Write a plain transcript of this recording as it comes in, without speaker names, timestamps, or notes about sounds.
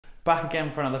Back again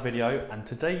for another video, and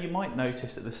today you might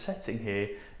notice that the setting here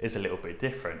is a little bit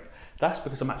different. That's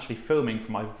because I'm actually filming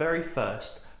for my very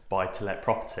first buy-to-let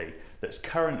property that's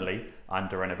currently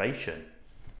under renovation.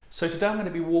 So today I'm going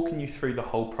to be walking you through the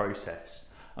whole process.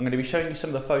 I'm going to be showing you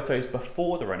some of the photos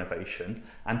before the renovation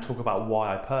and talk about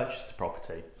why I purchased the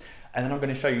property. And then I'm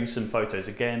going to show you some photos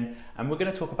again, and we're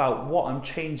going to talk about what I'm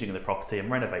changing in the property and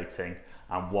renovating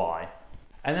and why.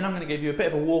 And then I'm going to give you a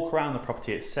bit of a walk around the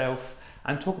property itself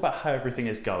and talk about how everything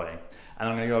is going. And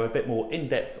I'm going to go a bit more in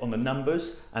depth on the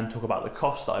numbers and talk about the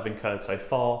costs that I've incurred so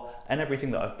far and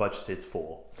everything that I've budgeted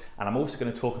for. And I'm also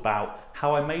going to talk about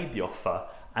how I made the offer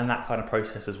and that kind of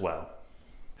process as well.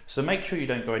 So make sure you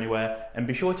don't go anywhere and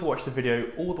be sure to watch the video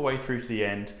all the way through to the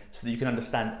end so that you can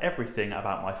understand everything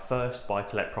about my first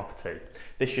buy-to-let property.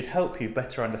 This should help you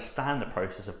better understand the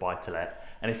process of buy-to-let,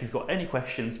 and if you've got any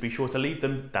questions, be sure to leave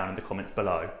them down in the comments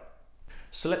below.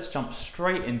 So let's jump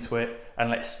straight into it, and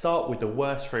let's start with the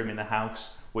worst room in the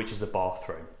house, which is the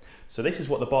bathroom. So this is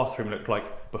what the bathroom looked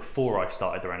like before I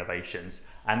started the renovations,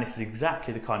 and this is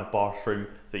exactly the kind of bathroom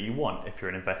that you want if you're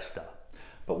an investor.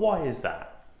 But why is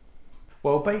that?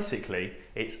 Well, basically,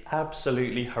 it's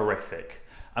absolutely horrific.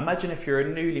 Imagine if you're a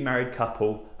newly married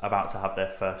couple about to have their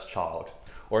first child,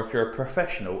 or if you're a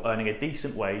professional earning a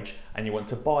decent wage and you want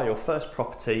to buy your first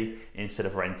property instead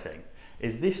of renting.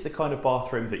 Is this the kind of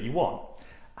bathroom that you want?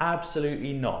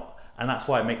 Absolutely not. And that's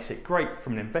why it makes it great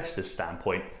from an investor's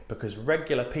standpoint, because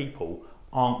regular people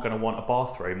aren't going to want a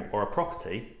bathroom or a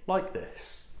property like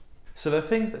this. So the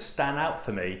things that stand out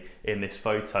for me in this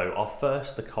photo are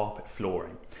first the carpet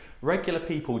flooring. Regular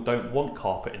people don't want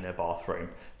carpet in their bathroom.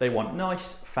 They want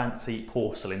nice, fancy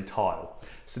porcelain tile.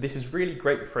 So this is really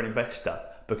great for an investor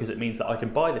because it means that I can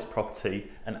buy this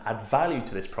property and add value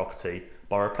to this property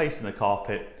by replacing the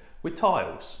carpet with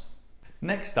tiles.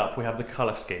 Next up, we have the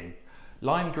colour scheme.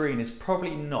 Lime green is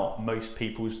probably not most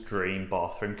people's dream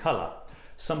bathroom colour.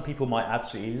 Some people might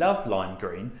absolutely love lime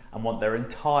green and want their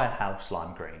entire house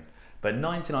lime green, but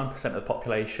 99% of the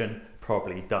population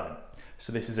probably don't.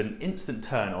 So this is an instant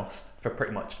turn off for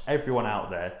pretty much everyone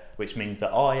out there, which means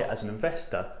that I, as an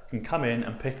investor, can come in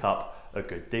and pick up a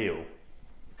good deal.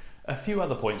 A few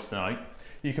other points to note.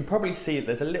 You can probably see that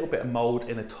there's a little bit of mould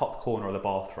in the top corner of the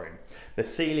bathroom. The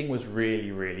ceiling was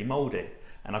really mouldy,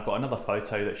 and I've got another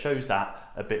photo that shows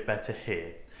that a bit better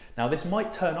here. Now this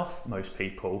might turn off most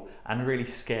people and really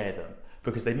scare them,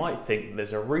 because they might think that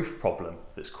there's a roof problem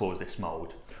that's caused this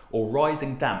mould, or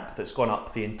rising damp that's gone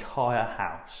up the entire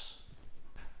house.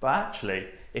 But actually,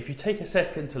 if you take a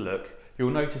second to look, you'll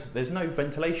notice that there's no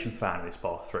ventilation fan in this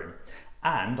bathroom.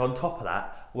 And on top of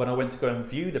that, when I went to go and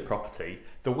view the property,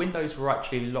 the windows were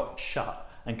actually locked shut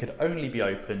and could only be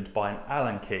opened by an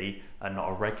Allen key and not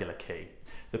a regular key.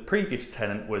 The previous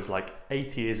tenant was like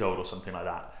 80 years old or something like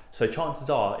that. So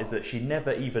chances are is that she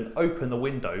never even opened the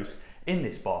windows in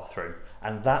this bathroom,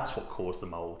 and that's what caused the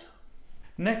mould.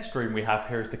 Next room we have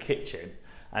here is the kitchen.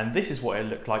 And this is what it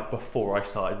looked like before I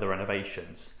started the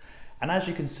renovations. And as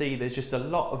you can see, there's just a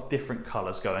lot of different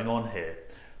colours going on here.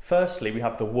 Firstly, we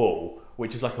have the wall,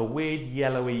 which is like a weird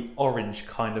yellowy orange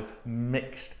kind of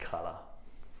mixed colour.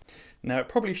 Now it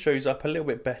probably shows up a little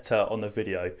bit better on the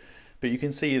video, but you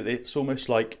can see that it's almost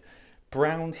like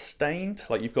brown stained.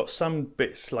 Like you've got some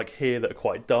bits like here that are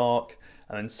quite dark,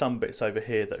 and then some bits over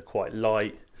here that are quite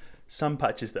light, some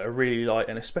patches that are really light,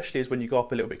 and especially as when you go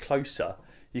up a little bit closer,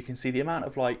 you can see the amount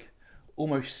of like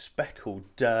almost speckled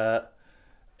dirt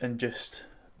and just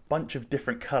a bunch of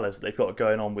different colours that they've got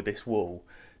going on with this wall.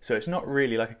 So it's not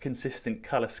really like a consistent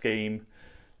colour scheme,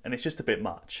 and it's just a bit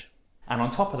much. And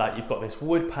on top of that, you've got this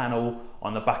wood panel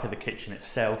on the back of the kitchen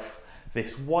itself,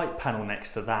 this white panel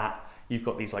next to that, you've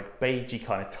got these like beigey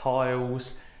kind of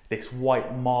tiles, this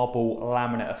white marble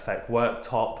laminate effect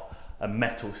worktop, a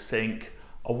metal sink,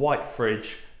 a white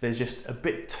fridge. There's just a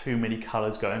bit too many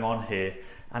colours going on here,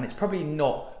 and it's probably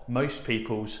not most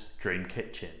people's dream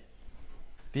kitchen.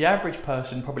 The average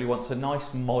person probably wants a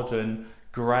nice modern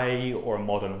grey or a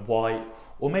modern white,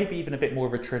 or maybe even a bit more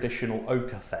of a traditional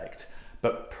oak effect,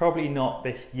 but probably not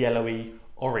this yellowy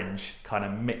orange kind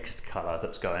of mixed colour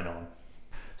that's going on.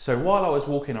 So while I was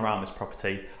walking around this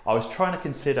property, I was trying to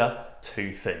consider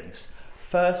two things.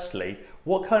 Firstly,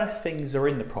 what kind of things are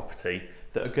in the property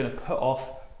that are going to put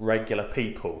off regular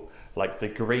people, like the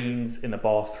greens in the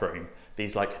bathroom,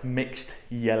 these like mixed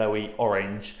yellowy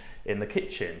orange in the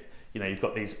kitchen. You know, you've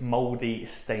got these mouldy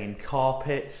stained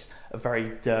carpets, a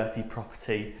very dirty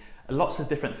property, lots of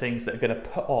different things that are going to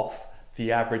put off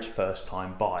the average first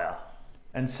time buyer.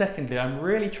 And secondly, I'm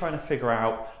really trying to figure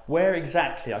out where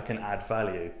exactly I can add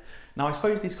value. Now I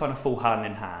suppose these kind of fall hand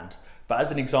in hand. But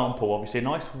as an example, obviously a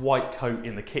nice white coat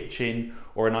in the kitchen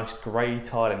or a nice grey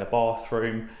tile in the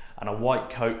bathroom and a white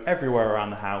coat everywhere around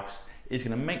the house is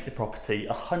going to make the property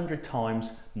 100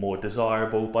 times more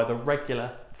desirable by the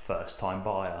regular first-time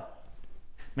buyer.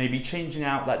 Maybe changing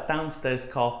out that downstairs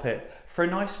carpet for a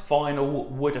nice vinyl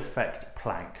wood effect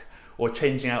plank, or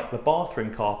changing out the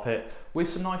bathroom carpet with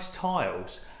some nice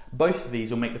tiles. Both of these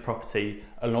will make the property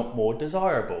a lot more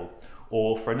desirable.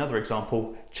 Or for another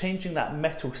example, changing that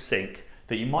metal sink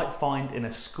that you might find in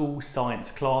a school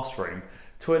science classroom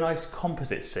to a nice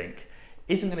composite sink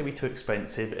isn't going to be too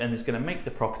expensive and is going to make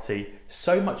the property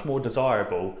so much more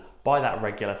desirable by that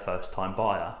regular first-time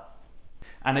buyer.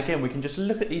 And again, we can just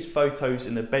look at these photos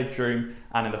in the bedroom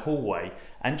and in the hallway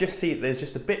and just see that there's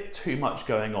just a bit too much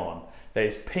going on.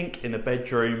 There's pink in the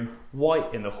bedroom,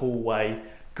 white in the hallway,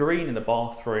 green in the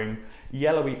bathroom,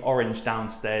 yellowy orange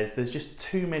downstairs. There's just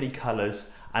too many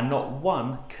colours and not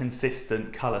one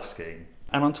consistent colour scheme.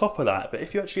 And on top of that, but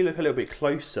if you actually look a little bit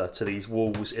closer to these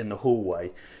walls in the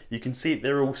hallway, you can see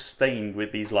they're all stained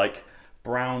with these like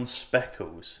brown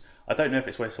speckles. I don't know if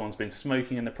it's where someone's been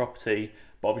smoking in the property,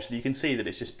 but obviously you can see that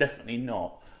it's just definitely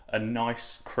not a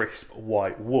nice crisp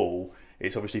white wall.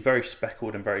 It's obviously very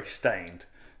speckled and very stained.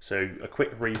 So a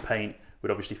quick repaint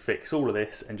would obviously fix all of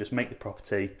this and just make the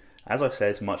property, as I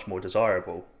said, much more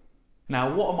desirable.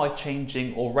 Now, what am I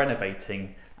changing or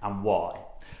renovating and why?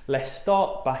 Let's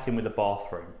start back in with the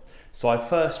bathroom. So I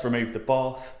first removed the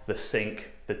bath, the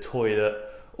sink, the toilet,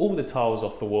 all the tiles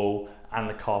off the wall and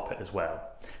the carpet as well.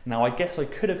 Now I guess I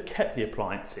could have kept the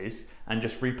appliances and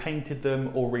just repainted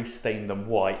them or restained them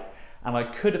white, and I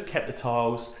could have kept the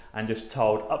tiles and just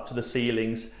tiled up to the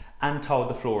ceilings and tiled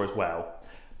the floor as well.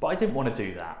 But I didn't want to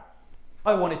do that.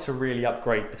 I wanted to really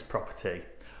upgrade this property.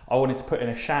 I wanted to put in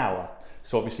a shower.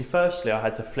 So obviously firstly I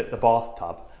had to flip the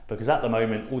bathtub because at the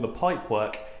moment all the pipe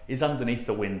work is underneath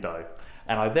the window.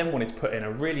 And I then wanted to put in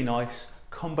a really nice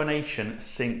combination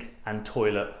sink and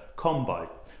toilet combo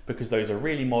because those are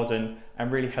really modern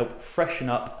and really help freshen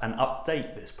up and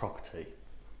update this property.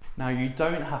 Now you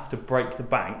don't have to break the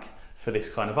bank for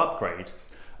this kind of upgrade.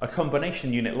 A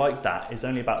combination unit like that is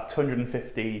only about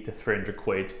 250 to 300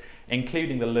 quid,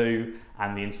 including the loo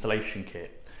and the installation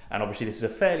kit. And obviously this is a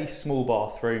fairly small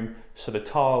bathroom, so the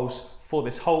tiles for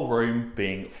this whole room,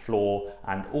 being floor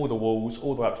and all the walls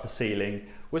all the way up to the ceiling,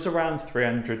 was around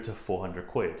 300 to 400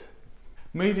 quid.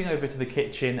 Moving over to the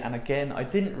kitchen, and again, I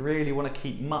didn't really want to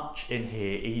keep much in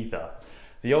here either.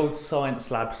 The old science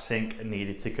lab sink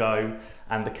needed to go,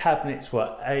 and the cabinets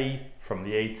were A, from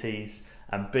the 80s,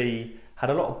 and B, had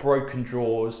a lot of broken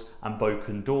drawers and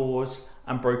broken doors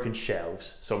and broken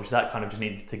shelves. So obviously that kind of just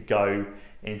needed to go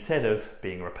instead of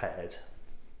being repaired.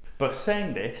 But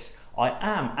saying this, I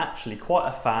am actually quite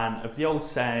a fan of the old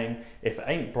saying, if it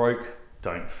ain't broke,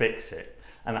 don't fix it.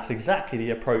 And that's exactly the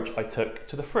approach I took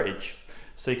to the fridge.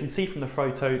 So you can see from the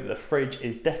photo that the fridge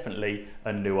is definitely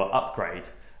a newer upgrade,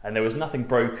 and there was nothing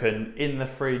broken in the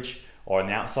fridge or on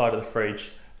the outside of the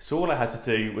fridge. So all I had to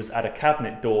do was add a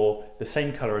cabinet door, the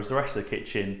same colour as the rest of the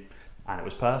kitchen, and it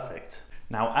was perfect.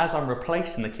 Now, as I'm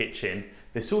replacing the kitchen,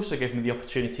 this also gave me the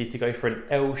opportunity to go for an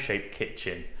L-shaped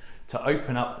kitchen, to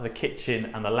open up the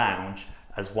kitchen and the lounge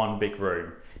as one big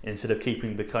room, instead of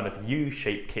keeping the kind of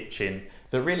U-shaped kitchen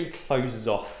that really closes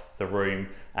off the room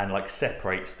and like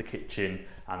separates the kitchen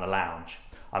and the lounge.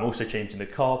 I'm also changing the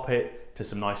carpet to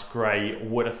some nice grey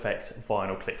wood effect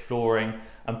vinyl click flooring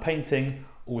and painting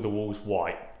all the walls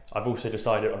white. I've also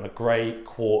decided on a grey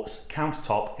quartz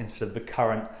countertop instead of the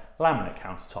current laminate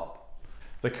countertop.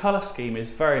 The colour scheme is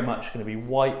very much going to be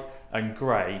white and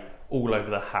grey all over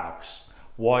the house.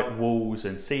 White walls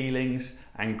and ceilings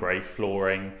and grey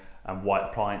flooring and white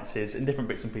appliances and different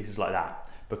bits and pieces like that,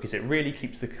 because it really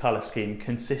keeps the colour scheme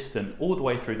consistent all the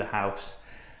way through the house.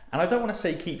 And I don't want to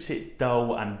say keeps it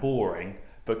dull and boring,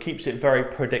 but keeps it very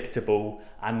predictable,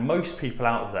 and most people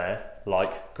out there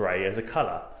like grey as a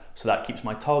colour. So that keeps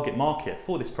my target market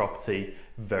for this property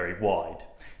very wide,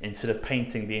 instead of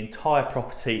painting the entire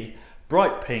property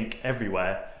bright pink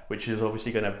everywhere, which is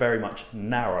obviously going to very much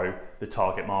narrow the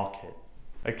target market.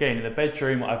 Again, in the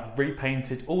bedroom, I've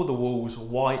repainted all the walls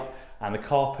white and the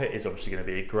carpet is obviously going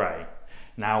to be grey.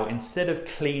 Now, instead of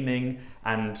cleaning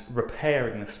and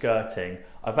repairing the skirting,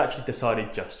 I've actually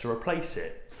decided just to replace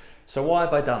it. So why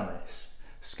have I done this?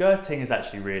 Skirting is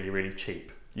actually really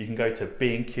cheap. You can go to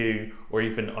B&Q or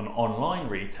even an online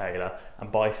retailer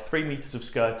and buy 3 meters of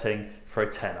skirting for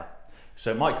a tenner. So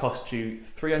it might cost you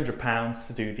 £300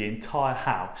 to do the entire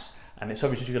house, and it's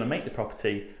obviously going to make the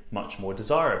property much more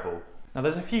desirable. Now,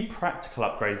 there's a few practical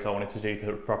upgrades I wanted to do to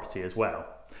the property as well.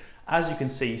 As you can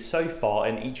see, so far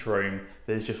in each room,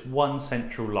 there's just one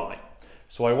central light.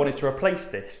 So I wanted to replace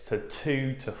this to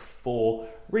 2 to 4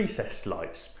 recessed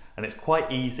lights, and it's quite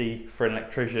easy for an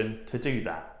electrician to do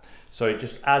that. So it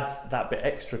just adds that bit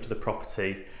extra to the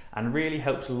property and really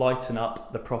helps lighten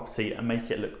up the property and make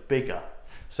it look bigger.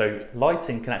 So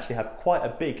lighting can actually have quite a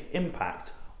big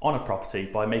impact on a property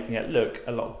by making it look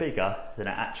a lot bigger than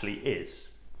it actually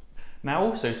is. Now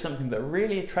also, something that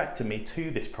really attracted me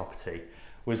to this property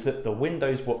was that the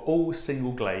windows were all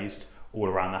single glazed all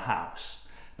around the house.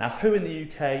 Now, who in the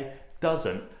UK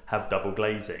doesn't have double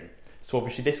glazing? So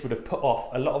obviously this would have put off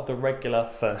a lot of the regular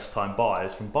first-time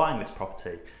buyers from buying this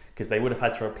property, because they would have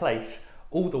had to replace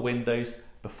all the windows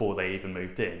before they even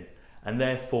moved in. And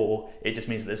therefore, it just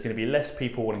means that there's going to be less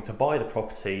people wanting to buy the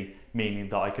property, meaning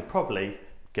that I could probably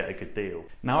get a good deal.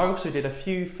 Now, I also did a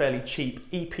few fairly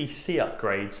cheap EPC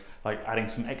upgrades, like adding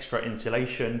some extra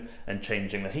insulation and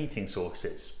changing the heating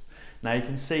sources. Now you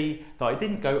can see that I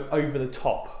didn't go over the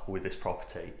top with this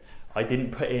property. I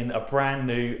didn't put in a brand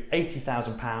new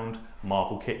 £80,000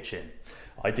 marble kitchen.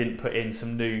 I didn't put in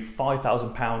some new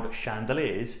 £5,000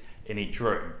 chandeliers in each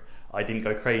room. I didn't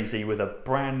go crazy with a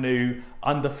brand new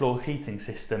underfloor heating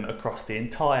system across the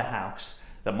entire house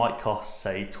that might cost,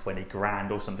 say, 20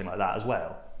 grand or something like that as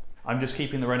well. I'm just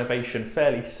keeping the renovation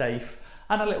fairly safe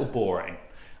and a little boring.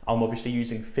 I'm obviously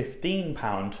using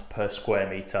 £15 per square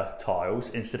metre tiles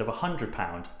instead of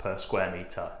 £100 per square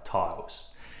metre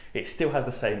tiles. It still has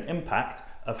the same impact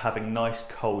of having nice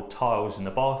cold tiles in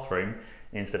the bathroom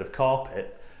instead of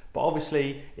carpet, but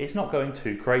obviously it's not going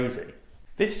too crazy.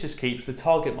 This just keeps the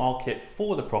target market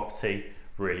for the property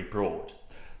really broad.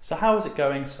 So how is it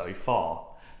going so far?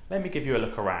 Let me give you a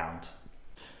look around.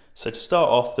 So to start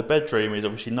off, the bedroom is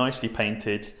obviously nicely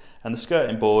painted and the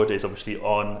skirting board is obviously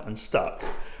on and stuck.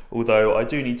 Although I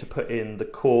do need to put in the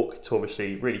cork to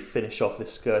obviously really finish off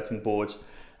this skirting board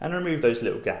and remove those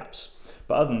little gaps.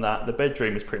 But other than that, the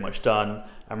bedroom is pretty much done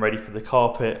and ready for the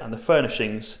carpet and the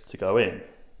furnishings to go in.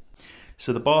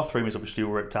 So the bathroom is obviously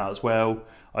all ripped out as well.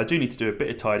 I do need to do a bit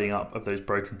of tidying up of those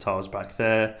broken tiles back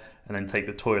there and then take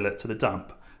the toilet to the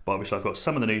dump. But obviously I've got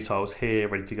some of the new tiles here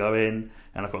ready to go in,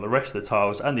 and I've got the rest of the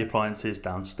tiles and the appliances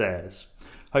downstairs.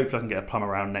 Hopefully I can get a plumber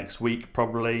around next week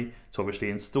probably to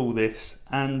obviously install this,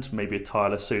 and maybe a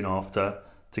tiler soon after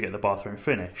to get the bathroom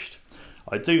finished.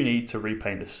 I do need to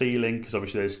repaint the ceiling because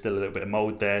obviously there's still a little bit of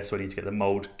mould there, so I need to get the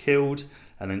mould killed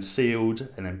and then sealed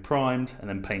and then primed and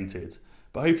then painted.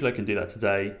 But hopefully I can do that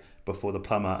today before the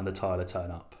plumber and the tiler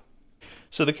turn up.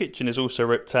 So the kitchen is also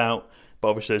ripped out, but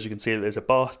obviously as you can see there's a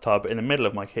bathtub in the middle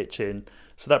of my kitchen,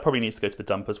 so that probably needs to go to the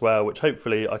dump as well, which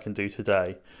hopefully I can do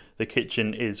today. The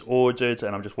kitchen is ordered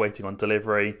and I'm just waiting on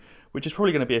delivery, which is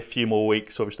probably going to be a few more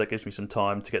weeks, so obviously that gives me some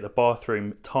time to get the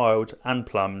bathroom tiled and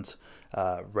plumbed,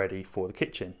 ready for the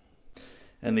kitchen.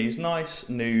 And these nice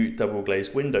new double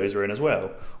glazed windows are in as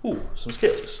well. Ooh, some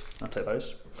skills, I'll take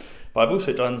those. But I've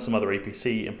also done some other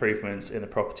EPC improvements in the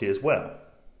property as well.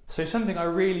 So something I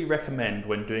really recommend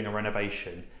when doing a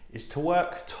renovation is to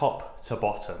work top to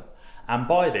bottom. And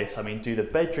by this I mean do the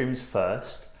bedrooms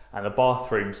first and the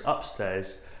bathrooms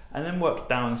upstairs, and then work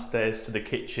downstairs to the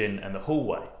kitchen and the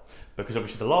hallway. Because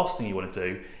obviously the last thing you want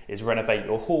to do is renovate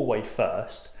your hallway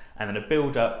first, and then a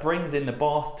builder brings in the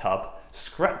bathtub,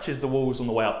 scratches the walls on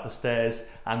the way up the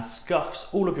stairs and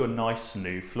scuffs all of your nice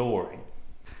new flooring.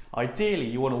 Ideally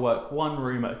you want to work one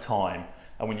room at a time,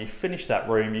 and when you finish that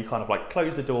room you kind of like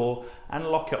close the door and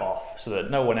lock it off so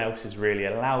that no one else is really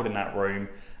allowed in that room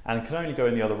and can only go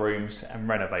in the other rooms and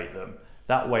renovate them.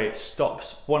 That way it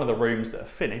stops one of the rooms that are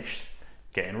finished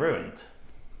getting ruined.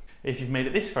 If you've made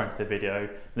it this far into the video,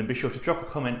 then be sure to drop a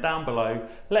comment down below,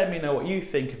 let me know what you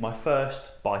think of my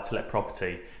first buy-to-let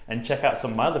property, and check out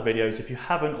some of my other videos if you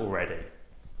haven't already.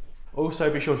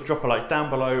 Also be sure to drop a like down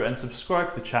below and subscribe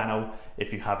to the channel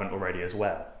if you haven't already as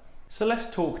well. So let's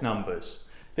talk numbers.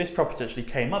 This property actually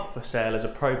came up for sale as a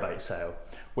probate sale,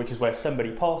 which is where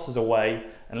somebody passes away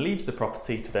and leaves the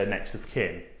property to their next of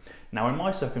kin. Now in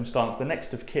my circumstance, the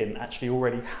next of kin actually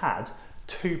already had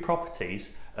 2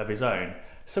 properties of his own,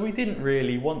 so he didn't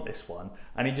really want this one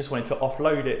and he just wanted to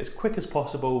offload it as quick as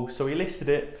possible, so he listed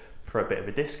it for a bit of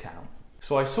a discount.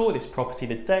 So I saw this property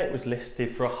the day it was listed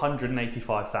for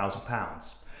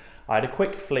 £185,000. I had a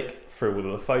quick flick through all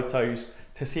of the photos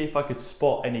to see if I could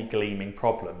spot any gleaming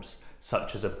problems,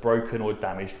 such as a broken or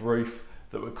damaged roof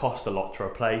that would cost a lot to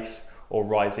replace, or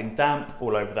rising damp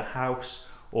all over the house,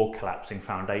 or collapsing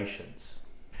foundations.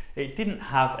 It didn't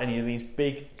have any of these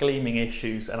big gleaming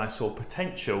issues, and I saw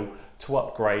potential to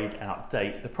upgrade and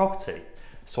update the property.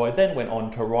 So I then went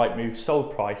on to Rightmove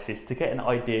sold prices to get an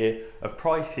idea of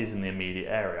prices in the immediate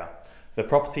area. The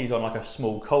property is on like a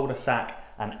small cul-de-sac,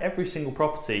 and every single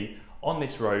property on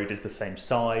this road is the same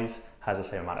size, has the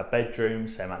same amount of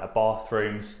bedrooms, same amount of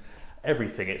bathrooms,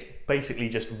 everything. It's basically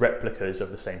just replicas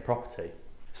of the same property.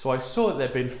 So I saw that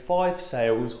there'd been 5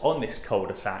 sales on this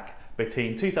cul-de-sac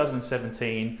between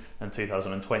 2017 and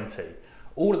 2020.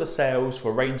 All of the sales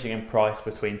were ranging in price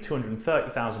between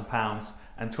 £230,000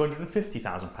 and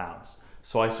 £250,000.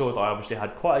 So I saw that I obviously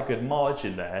had quite a good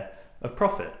margin there of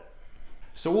profit.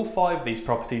 So all 5 of these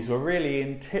properties were really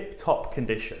in tip-top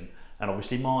condition, and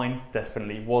obviously mine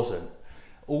definitely wasn't.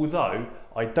 Although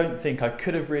I don't think I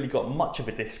could have really got much of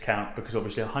a discount, because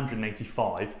obviously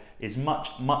 185 is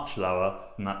much lower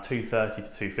than that 230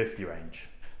 to 250 range.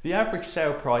 The average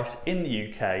sale price in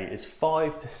the UK is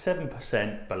 5 to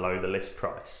 7% below the list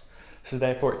price. So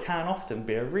therefore it can often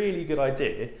be a really good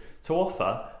idea to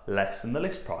offer less than the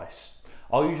list price.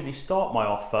 I'll usually start my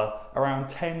offer around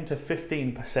 10 to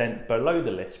 15% below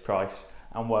the list price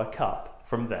and work up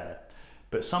from there.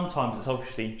 But sometimes it's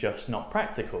obviously just not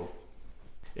practical.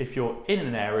 If you're in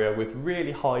an area with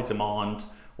really high demand,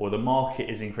 or the market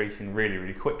is increasing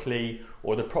really quickly,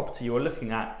 or the property you're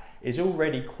looking at is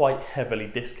already quite heavily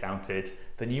discounted,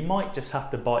 then you might just have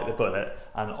to bite the bullet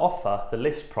and offer the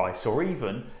list price, or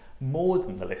even more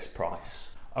than the list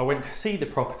price. I went to see the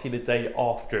property the day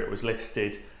after it was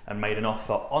listed and made an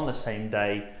offer on the same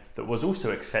day that was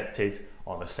also accepted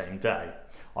on the same day.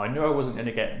 I knew I wasn't going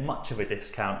to get much of a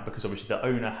discount, because obviously the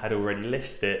owner had already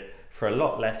listed it for a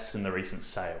lot less than the recent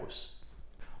sales.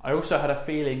 I also had a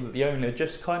feeling that the owner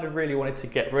just kind of really wanted to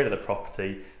get rid of the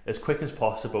property as quick as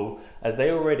possible, as they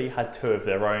already had 2 of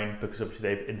their own, because obviously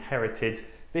they've inherited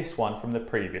this one from the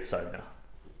previous owner.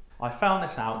 I found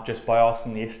this out just by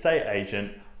asking the estate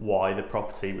agent why the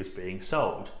property was being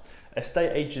sold.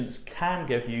 Estate agents can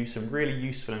give you some really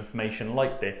useful information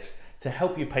like this to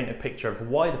help you paint a picture of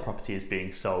why the property is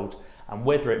being sold and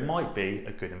whether it might be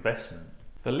a good investment.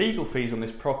 The legal fees on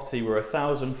this property were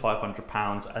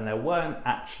 £1,500, and there weren't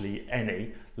actually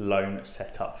any loan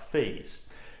setup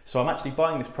fees. So I'm actually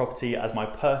buying this property as my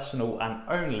personal and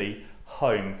only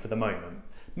home for the moment.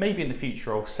 Maybe in the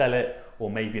future I'll sell it,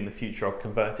 or maybe in the future I'll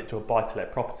convert it to a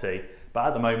buy-to-let property, but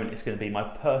at the moment it's going to be my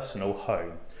personal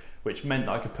home, which meant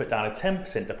that I could put down a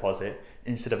 10% deposit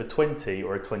instead of a 20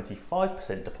 or a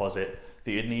 25% deposit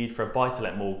that you'd need for a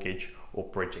buy-to-let mortgage or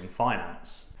bridging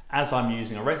finance. As I'm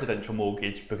using a residential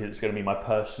mortgage because it's going to be my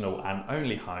personal and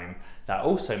only home, that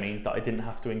also means that I didn't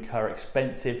have to incur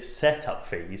expensive setup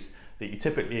fees that you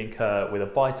typically incur with a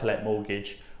buy-to-let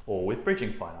mortgage or with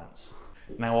bridging finance.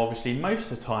 Now obviously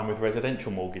most of the time with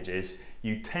residential mortgages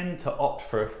you tend to opt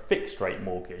for a fixed rate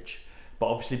mortgage, but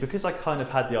obviously because I kind of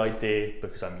had the idea,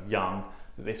 because I'm young,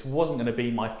 that this wasn't going to be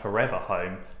my forever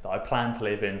home that I plan to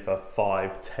live in for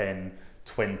 5, 10,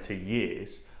 20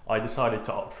 years, I decided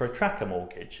to opt for a tracker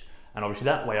mortgage, and obviously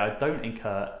that way I don't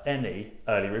incur any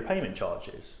early repayment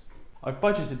charges. I've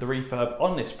budgeted the refurb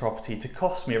on this property to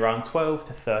cost me around £12,000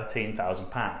 to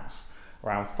 £13,000.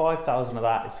 Around £5,000 of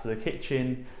that is for the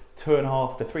kitchen,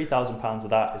 £2,500 to £3,000 of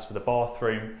that is for the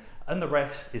bathroom, and the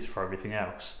rest is for everything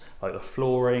else, like the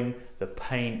flooring, the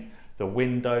paint, the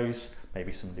windows,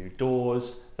 maybe some new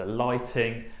doors, the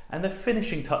lighting, and the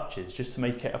finishing touches just to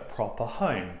make it a proper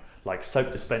home, like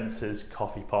soap dispensers,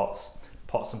 coffee pots,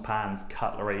 pots and pans,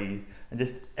 cutlery, and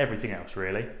just everything else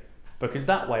really. Because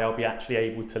that way I'll be actually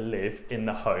able to live in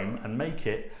the home and make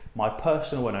it my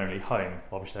personal and only home.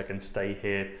 Obviously I can stay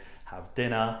here, have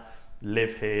dinner,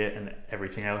 live here and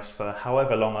everything else for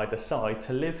however long I decide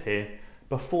to live here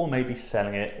before maybe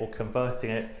selling it or converting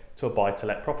it to a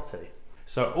buy-to-let property.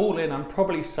 So all in, I'm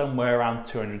probably somewhere around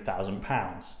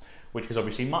 £200,000, which is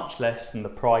obviously much less than the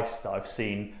price that I've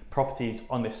seen properties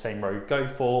on this same road go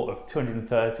for of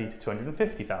 £230,000 to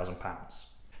 £250,000.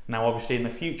 Now obviously in the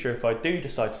future, if I do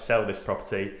decide to sell this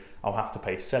property, I'll have to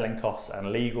pay selling costs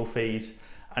and legal fees,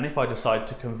 and if I decide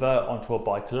to convert onto a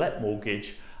buy-to-let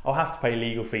mortgage, I'll have to pay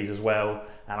legal fees as well,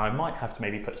 and I might have to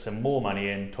maybe put some more money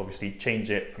in to obviously change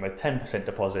it from a 10%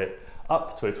 deposit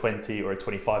up to a 20 or a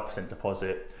 25%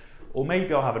 deposit, or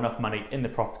maybe I'll have enough money in the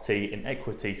property in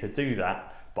equity to do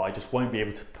that, but I just won't be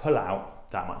able to pull out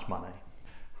that much money.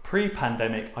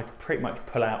 Pre-pandemic, I could pretty much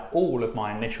pull out all of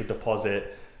my initial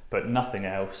deposit, but nothing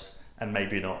else, and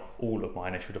maybe not all of my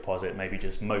initial deposit, maybe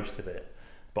just most of it.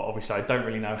 But obviously I don't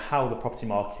really know how the property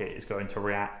market is going to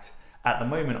react. At the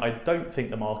moment, I don't think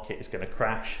the market is going to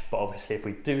crash, but obviously if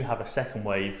we do have a second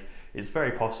wave, it's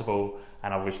very possible,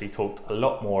 and I've obviously talked a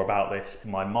lot more about this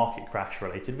in my market crash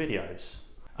related videos.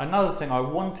 Another thing I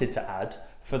wanted to add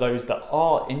for those that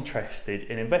are interested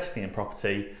in investing in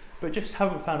property, but just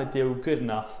haven't found a deal good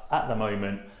enough at the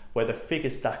moment where the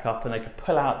figures stack up and they could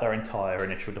pull out their entire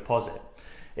initial deposit.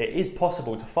 It is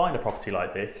possible to find a property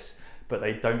like this, but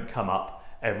they don't come up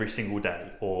every single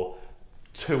day, or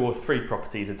 2 or 3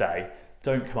 properties a day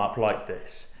don't come up like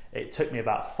this. It took me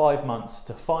about 5 months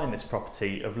to find this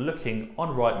property, of looking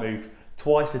on Rightmove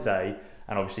twice a day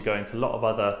and obviously going to a lot of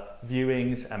other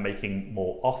viewings and making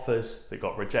more offers that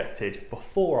got rejected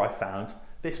before I found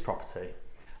this property.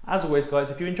 As always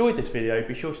guys, if you enjoyed this video,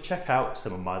 be sure to check out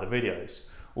some of my other videos.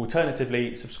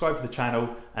 Alternatively, subscribe to the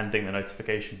channel and ding the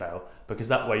notification bell, because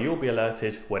that way you'll be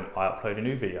alerted when I upload a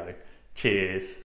new video. Cheers!